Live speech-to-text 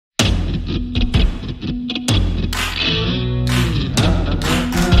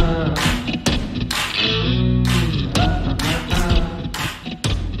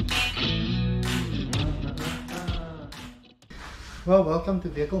Well, welcome to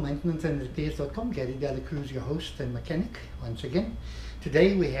Vehicle Maintenance and Repairs.com. Gary Dela Cruz, your host and mechanic once again.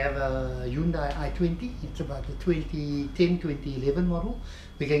 Today we have a Hyundai i10. It's about the 2010-2011 model.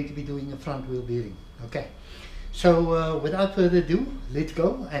 We're going to be doing a front wheel bearing. Okay, so without further ado, let's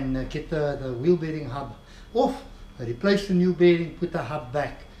go and get the wheel bearing hub off, replace the new bearing, put the hub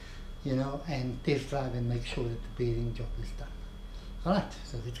back, you know, and test drive and make sure that the bearing job is done. Alright,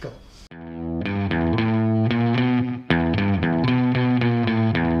 so let's go.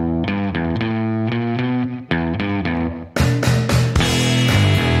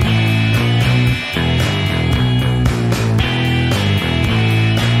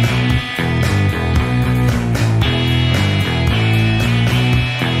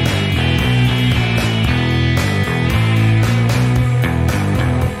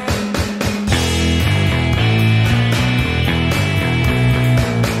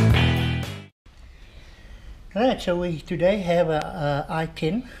 Alright, so we today have a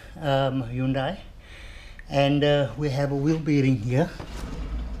i10 Hyundai, and we have a wheel bearing here.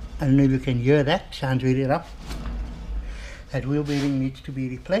 I don't know if you can hear that, sounds very rough. That wheel bearing needs to be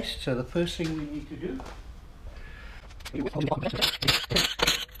replaced, so the first thing we need to do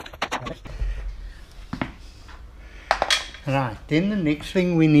right, then the next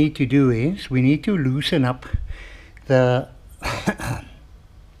thing we need to do is we need to loosen up the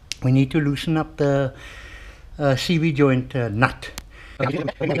CV joint nut.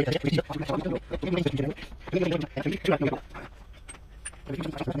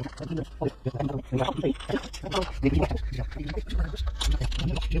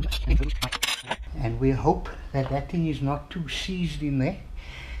 And we hope that that thing is not too seized in there.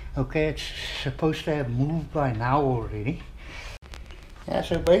 Okay, it's supposed to have moved by now already. Yeah,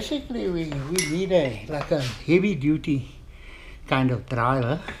 so basically we need like a heavy duty kind of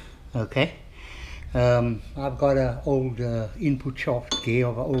driver. Okay. I've got an old input shaft gear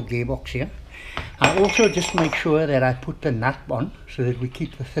of an old gearbox here. I also just make sure that I put the nut on so that we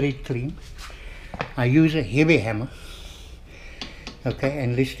keep the thread clean. I use a heavy hammer. Okay,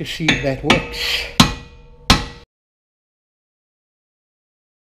 and let's just see if that works.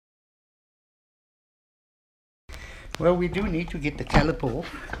 Well, we do need to get the caliper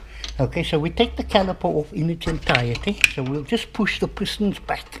off. Okay, so we take the caliper off in its entirety. So we'll just push the pistons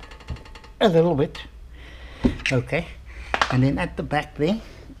back a little bit. Okay, and then at the back there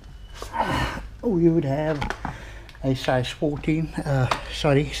we would have a size 17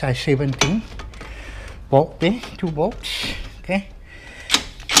 bolt there, 2 bolts. Okay,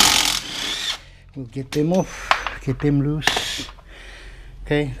 we'll get them off, get them loose.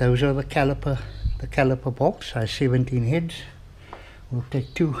 Okay, those are the caliper bolts, size 17 heads. We'll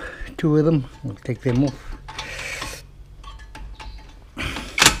take two of them, we'll take them off.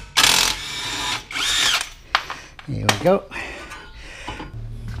 There we go.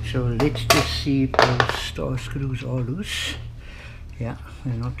 So let's just see if those star screws are loose. Yeah,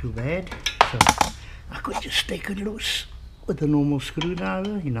 they're not too bad. So I could just take it loose with a normal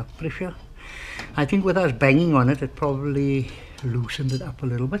screwdriver, enough pressure. I think with us banging on it, it probably loosened it up a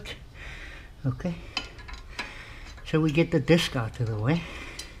little bit. Okay. So we get the disc out of the way.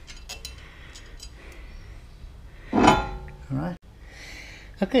 Alright.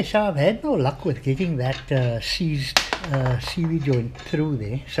 Okay, so I've had no luck with getting that seized CV joint through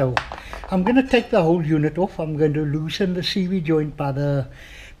there. So I'm going to take the whole unit off. I'm going to loosen the CV joint by the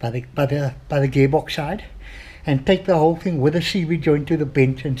gearbox side, and take the whole thing with the CV joint to the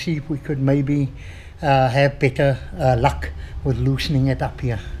bench and see if we could maybe have better luck with loosening it up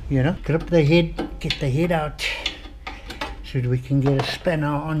here. You know, grip the head, get the head out, so that we can get a spanner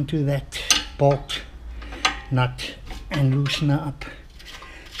onto that bolt nut and loosen her up.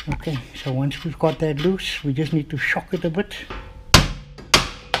 Okay, so once we've got that loose, we just need to shock it a bit.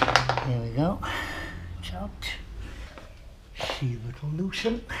 There we go. It's out. See if it will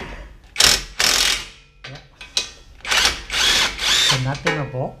loosen. Yeah. So nut and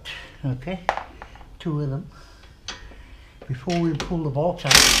a bolt. Okay, 2 of them. Before we pull the bolts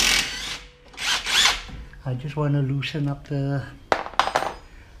out, I just want to loosen up the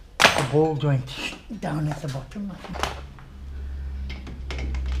ball joint down at the bottom.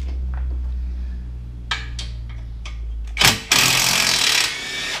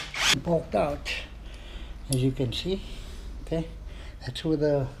 Bolt out, as you can see. Okay, that's with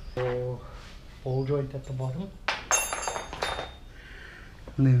the ball joint at the bottom,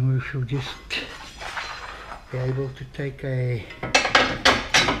 and then we should just be able to take a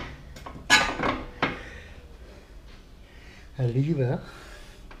lever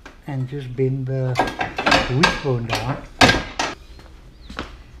and just bend the wishbone down.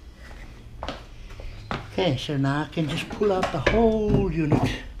 Okay, so now I can just pull out the whole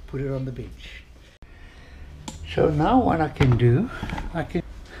unit, put it on the bench. So now what I can do, I can,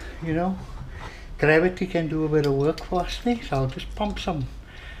 you know, gravity can do a bit of work for us there, so I'll just pump some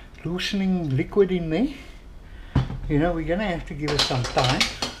loosening liquid in there. You know, we're gonna have to give it some time.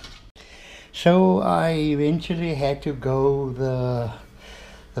 So I eventually had to go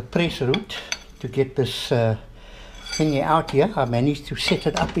the press route to get this thingy out here. I managed to set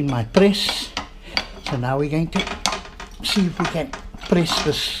it up in my press. So now we're going to see if we can press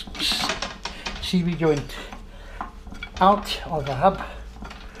this CV joint out of the hub.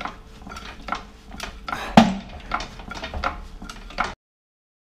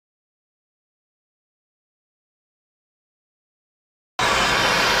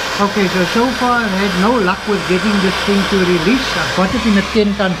 Okay, so far I've had no luck with getting this thing to release. I've got it in a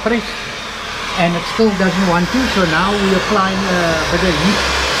 10-ton press and it still doesn't want to, so now we're applying a bit of heat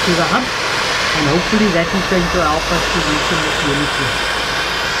to the hub and hopefully that is going to help us to loosen this unit here.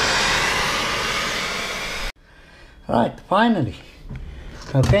 Right, finally.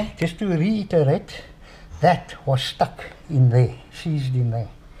 Okay, just to reiterate, that was stuck in there, seized in there.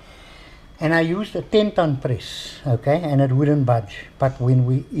 And I used a 10-ton press, okay, and it wouldn't budge. But when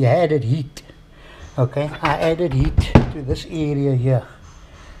we added heat, okay, I added heat to this area here,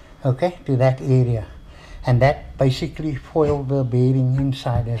 okay, to that area. And that basically foiled the bearing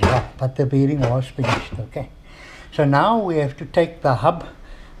inside as well. But the bearing was finished, okay. So now we have to take the hub,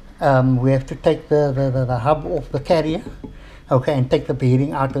 we have to take the hub off the carrier, okay, and take the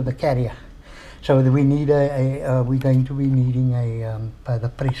bearing out of the carrier. So we need we're going to be needing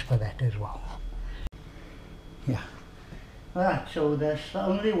the press for that as well. Yeah. Alright, so that's the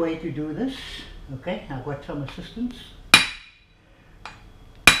only way to do this. Okay, I've got some assistance.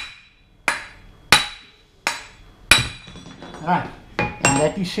 Right, and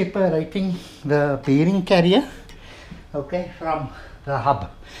that is separating the bearing carrier, okay, from the hub.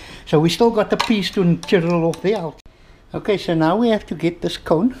 So we still got the piece to chisel off there. Okay, so now we have to get this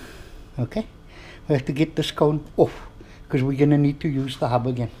cone, okay. We have to get this cone off because we're going to need to use the hub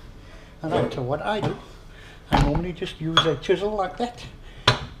again. Alright, so what I do, I normally just use a chisel like that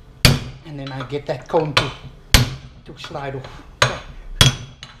and then I get that cone to slide off. Okay.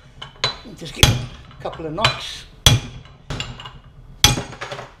 Just give it a couple of knocks.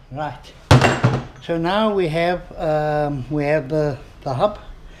 Right, so now we have the hub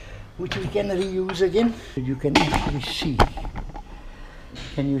which we can reuse again. You can actually see.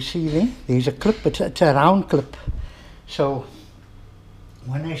 Can you see there? There's a clip, it's a round clip. So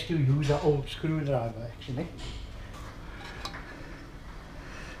one has to use an old screwdriver actually.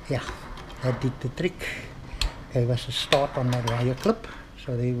 Yeah, that did the trick. Gave us a start on that wire clip.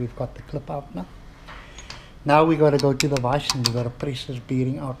 So there we've got the clip out now. Now we got to go to the vise and we got to press this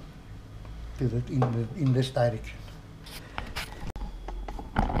bearing out to in this direction.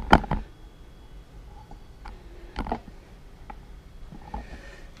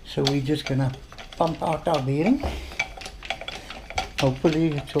 So we're just gonna pump out our bearing. Hopefully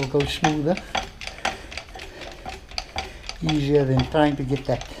it will go smoother, easier than trying to get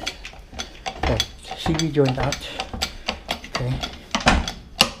that CV joint out. Okay,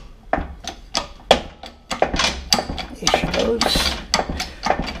 there she goes.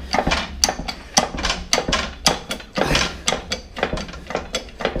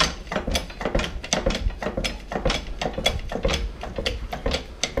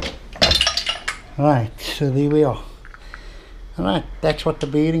 Right, so there we are. Alright, that's what the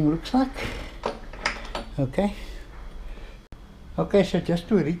bearing looks like. Okay. Okay, so just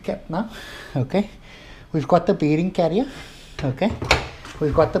to recap now. Okay. We've got the bearing carrier. Okay.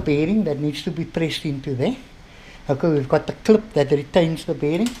 We've got the bearing that needs to be pressed into there. Okay, we've got the clip that retains the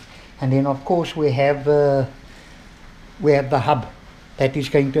bearing. And then of course we have the hub that is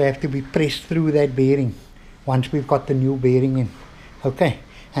going to have to be pressed through that bearing once we've got the new bearing in. Okay.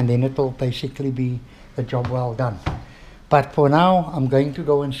 And then it will basically be the job well done. But for now, I'm going to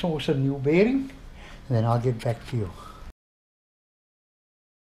go and source a new bearing, and then I'll get back to you.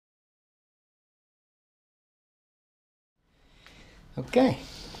 Okay,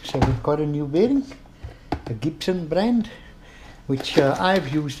 so we've got a new bearing, a Gibson brand, which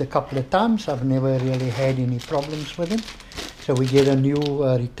I've used a couple of times. I've never really had any problems with it. So we get a new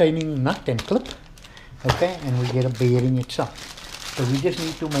retaining nut and clip, okay, and we get a bearing itself. So we just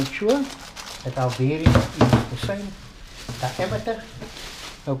need to make sure that our bearing is the same diameter,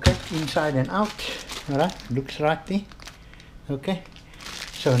 okay, inside and out. Alright, looks right there. Okay,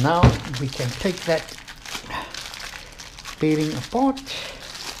 so now we can take that bearing apart,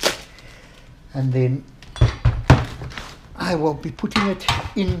 and then I will be putting it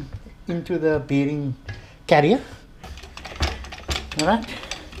into the bearing carrier. Alright,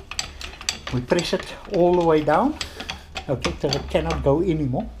 we press it all the way down, okay, so it cannot go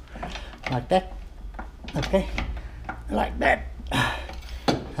anymore, like that, okay, like that,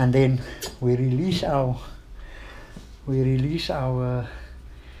 and then we release our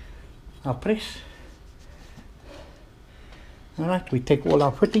press. Alright, we take all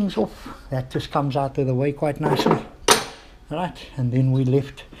our fittings off. That just comes out of the way quite nicely. Alright, and then we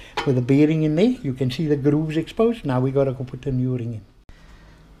left with the bearing in there. You can see the grooves exposed. Now we got to go put a new ring in.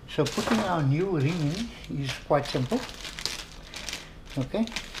 So putting our new ring in is quite simple. Okay,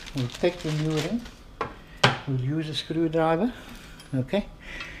 we'll take the new ring. We'll use a screwdriver. Okay,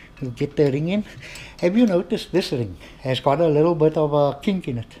 we'll get the ring in. Have you noticed this ring has got a little bit of a kink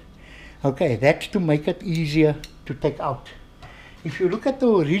in it? Okay, that's to make it easier to take out. If you look at the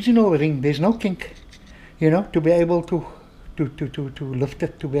original ring, there's no kink, you know, to be able to lift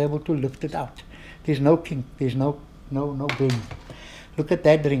it, to be able to lift it out. There's no kink, there's no bend. Look at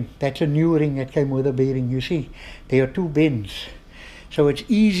that ring, that's a new ring that came with a bearing. You see, there are two bends. So it's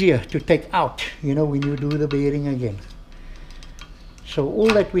easier to take out, you know, when you do the bearing again. So all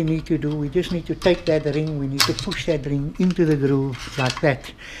that we need to do, we just need to take that ring, we need to push that ring into the groove like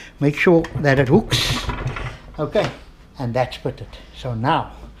that. Make sure that it hooks, okay, and that's fitted. So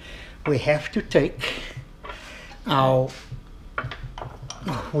now we have to take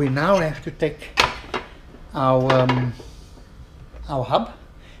our, our hub,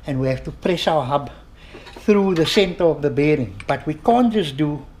 and we have to press our hub through the center of the bearing. But we can't just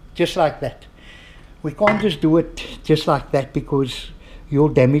do just like that. We can't just do it just like that because you'll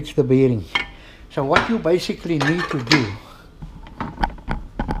damage the bearing. So what you basically need to do,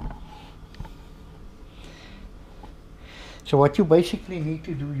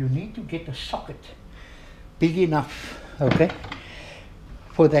 you need to get a socket big enough, okay,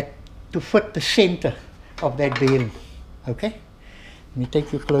 for that to fit the center of that bearing. Okay, let me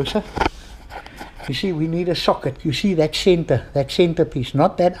take you closer. You see, we need a socket. You see that center piece,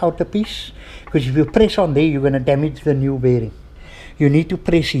 not that outer piece, because if you press on there, you're going to damage the new bearing. You need to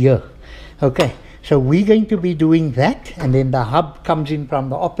press here. Okay, so we're going to be doing that, and then the hub comes in from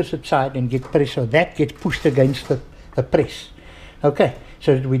the opposite side and gets pressed, so that gets pushed against the press. Okay,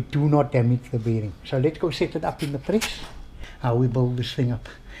 so that we do not damage the bearing. So let's go set it up in the press, how we build this thing up.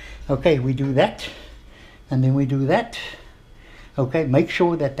 Okay, we do that, and then we do that. Okay, make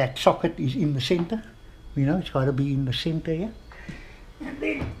sure that that socket is in the center. You know, it's got to be in the center here. And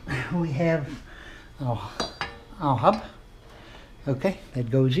then we have our hub. Okay, that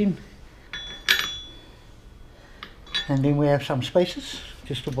goes in. And then we have some spaces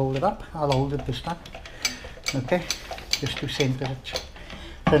just to hold it up. I'll hold it this time. Okay, just to center it.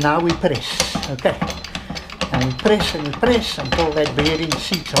 So now we press. Okay, and we press until that bearing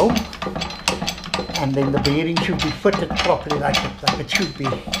seats home. And then the bearing should be fitted properly like it should be.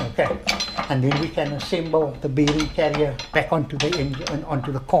 Okay, and then we can assemble the bearing carrier back onto the engine and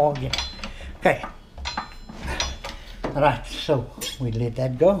onto the car again. Okay, right, so we let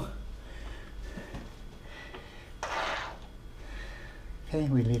that go. Okay,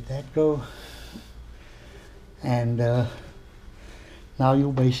 we let that go, and now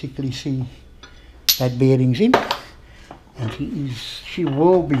you basically see that bearing's in, and she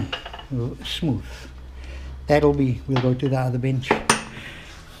will be smooth. That'll be, we'll go to the other bench.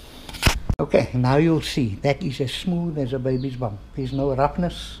 Okay, now you'll see that is as smooth as a baby's bum. There's no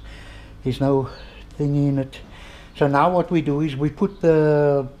roughness, there's no thing in it. So now what we do is we put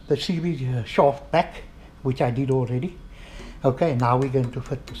the CV shaft back, which I did already. Okay, now we're going to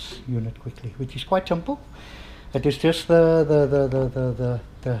fit this unit quickly, which is quite simple. It is just the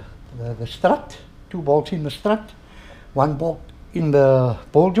strut, 2 bolts in the strut, 1 bolt in the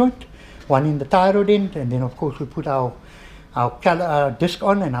ball joint, 1 in the tie rod end, and then of course we put our disc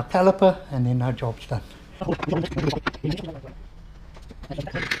on and our caliper, and then our job's done.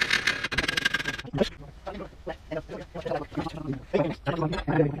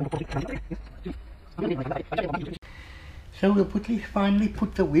 So we'll finally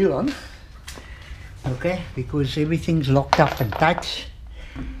put the wheel on, okay, because everything's locked up and tight.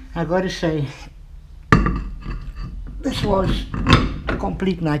 I gotta say, this was a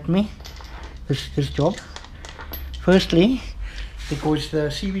complete nightmare, this job. Firstly, because the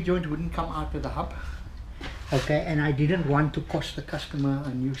CV joint wouldn't come out of the hub, okay, and I didn't want to cost the customer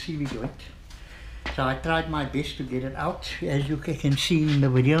a new CV joint. So I tried my best to get it out. As you can see in the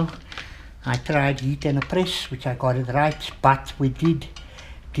video, I tried heat and a press, which I got it right, but we did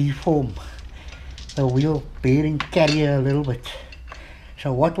deform the wheel bearing carrier a little bit.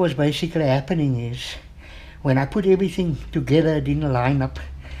 So what was basically happening is, when I put everything together, it didn't line up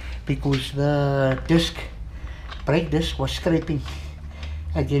because the disc brake disc was scraping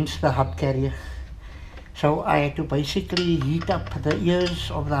against the hub carrier. So I had to basically heat up the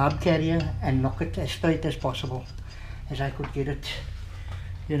ears of the hub carrier and knock it as straight as possible as I could get it,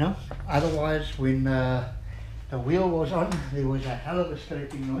 you know. Otherwise, when the wheel was on, there was a hell of a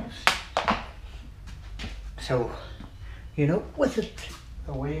scraping noise. So, you know, with it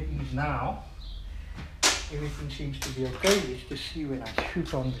the way it is now, everything seems to be okay. Let's just see when I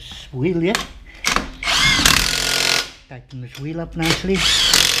shoot on this wheel here. Tighten this wheel up nicely.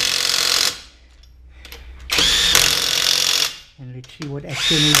 And let's see what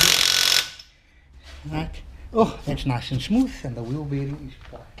action is. Right. Oh, that's nice and smooth, and the wheel bearing is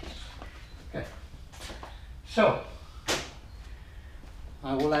quiet. Okay. So,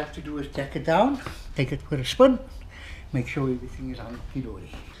 all I have to do is jack it down, take it for a spin, make sure everything is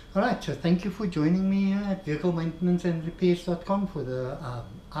hunky-dory. Alright, so thank you for joining me at vehiclemaintenanceandrepairs.com for the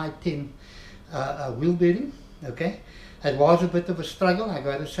i10 wheel bearing. Okay, it was a bit of a struggle, I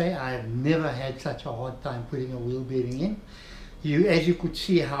gotta say. I've never had such a hard time putting a wheel bearing in. As you could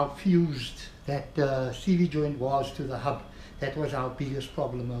see how fused that CV joint was to the hub. That was our biggest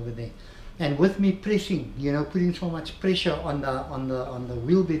problem over there. And with me pressing, you know, putting so much pressure on the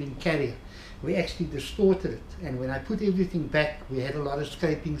wheel bearing carrier, we actually distorted it. And when I put everything back, we had a lot of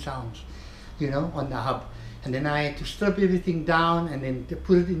scraping sounds, you know, on the hub. And then I had to strip everything down and then to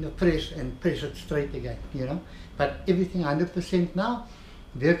put it in the press and press it straight again, you know. But everything 100% now.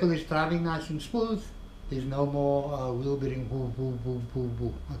 Vehicle is driving nice and smooth. There's no more wheel bearing boo boo boo boo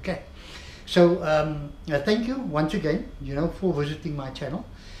boo. Okay. So thank you once again, you know, for visiting my channel.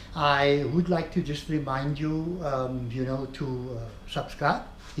 I would like to just remind you, you know, to subscribe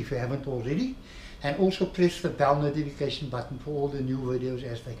if you haven't already, and also press the bell notification button for all the new videos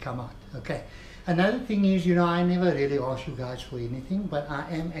as they come out. Okay. Another thing is, you know, I never really ask you guys for anything, but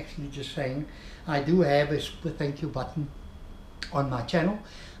I am actually just saying I do have a super thank you button on my channel.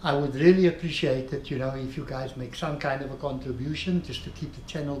 I would really appreciate it, you know, if you guys make some kind of a contribution just to keep the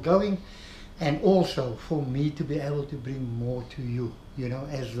channel going, and also for me to be able to bring more to you, you know,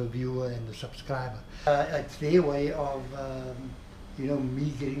 as the viewer and the subscriber. It's their way of, you know,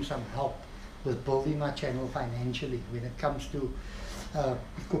 me getting some help with building my channel financially when it comes to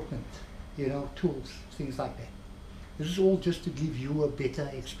equipment, you know, tools, things like that. This is all just to give you a better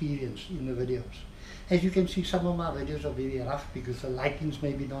experience in the videos. As you can see, some of my videos are very rough because the lighting's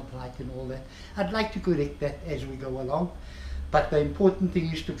maybe not right and all that. I'd like to correct that as we go along. But the important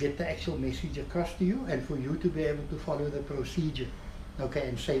thing is to get the actual message across to you and for you to be able to follow the procedure, okay,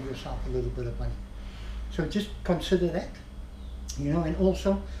 and save yourself a little bit of money. So just consider that, you know, and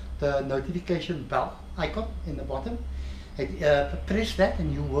also the notification bell icon in the bottom. Press that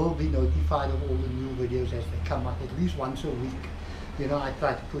and you will be notified of all the new videos as they come out at least once a week. You know, I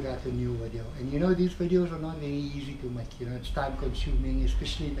try to put out a new video, and you know, these videos are not very easy to make. You know, it's time consuming,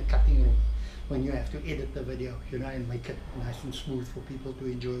 especially in the cutting room when you have to edit the video, you know, and make it nice and smooth for people to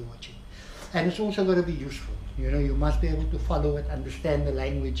enjoy watching. And it's also got to be useful. You know, you must be able to follow it, understand the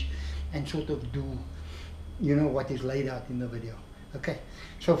language, and sort of do, you know, what is laid out in the video. Okay,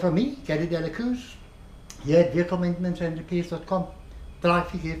 so for me, Gary De La Cruz, here at vehiclemaintenanceandrepairs.com. Drive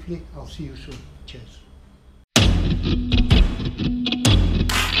carefully. I'll see you soon. Cheers.